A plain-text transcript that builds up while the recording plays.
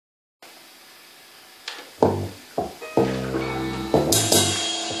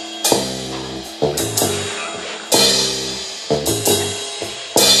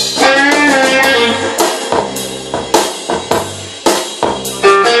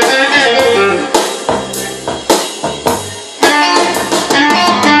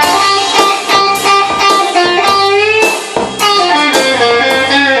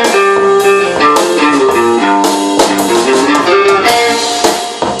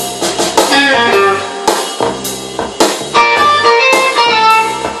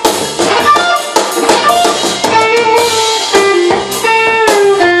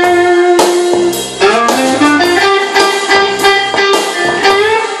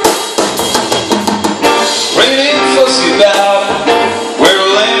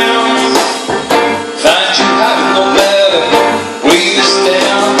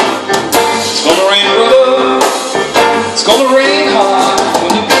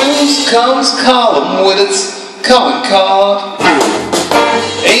comes calm with its calling card.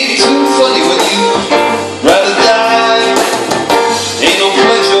 Ain't too funny when you rather die. Ain't no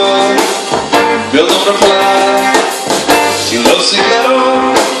pleasure, Bill don't reply. She loves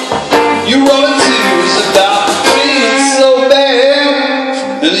cigaretto, you roll in tears about feeling so bad for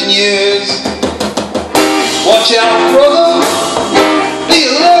a million years. Watch out, brother, be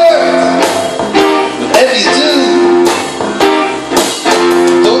alert. Whatever you do,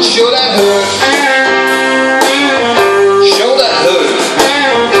 don't show that hurt. Show that hurt.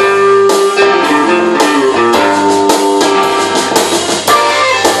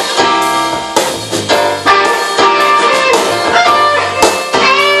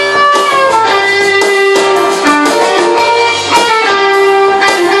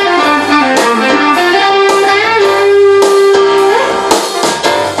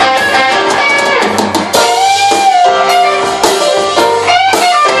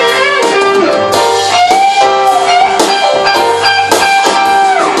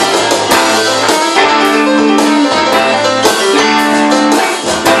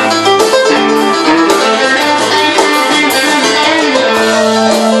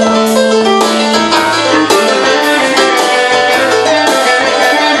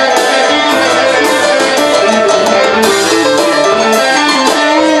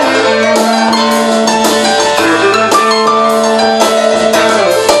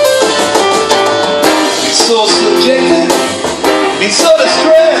 So subjected, be so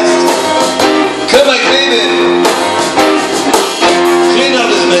distressed. Come on, baby, clean up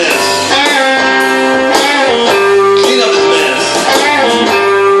this mess. Clean up this mess.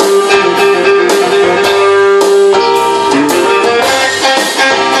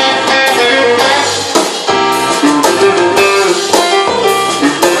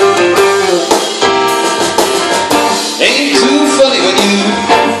 Ain't too funny when you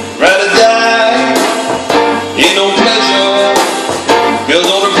rather die. Ain't no pleasure, Bill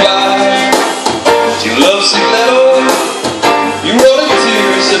don't reply. She loves cigaretto, you roll in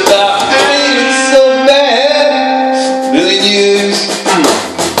tears about feeling so bad for a million years.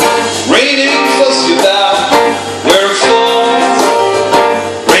 Rain ain't fussy about where it falls.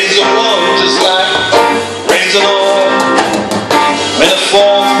 Rain's a one just like rain's an all. When it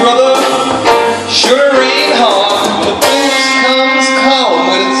falls, brother, sure rain hard. When the blues comes calm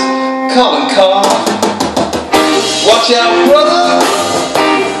with its calling card. Watch out, brother.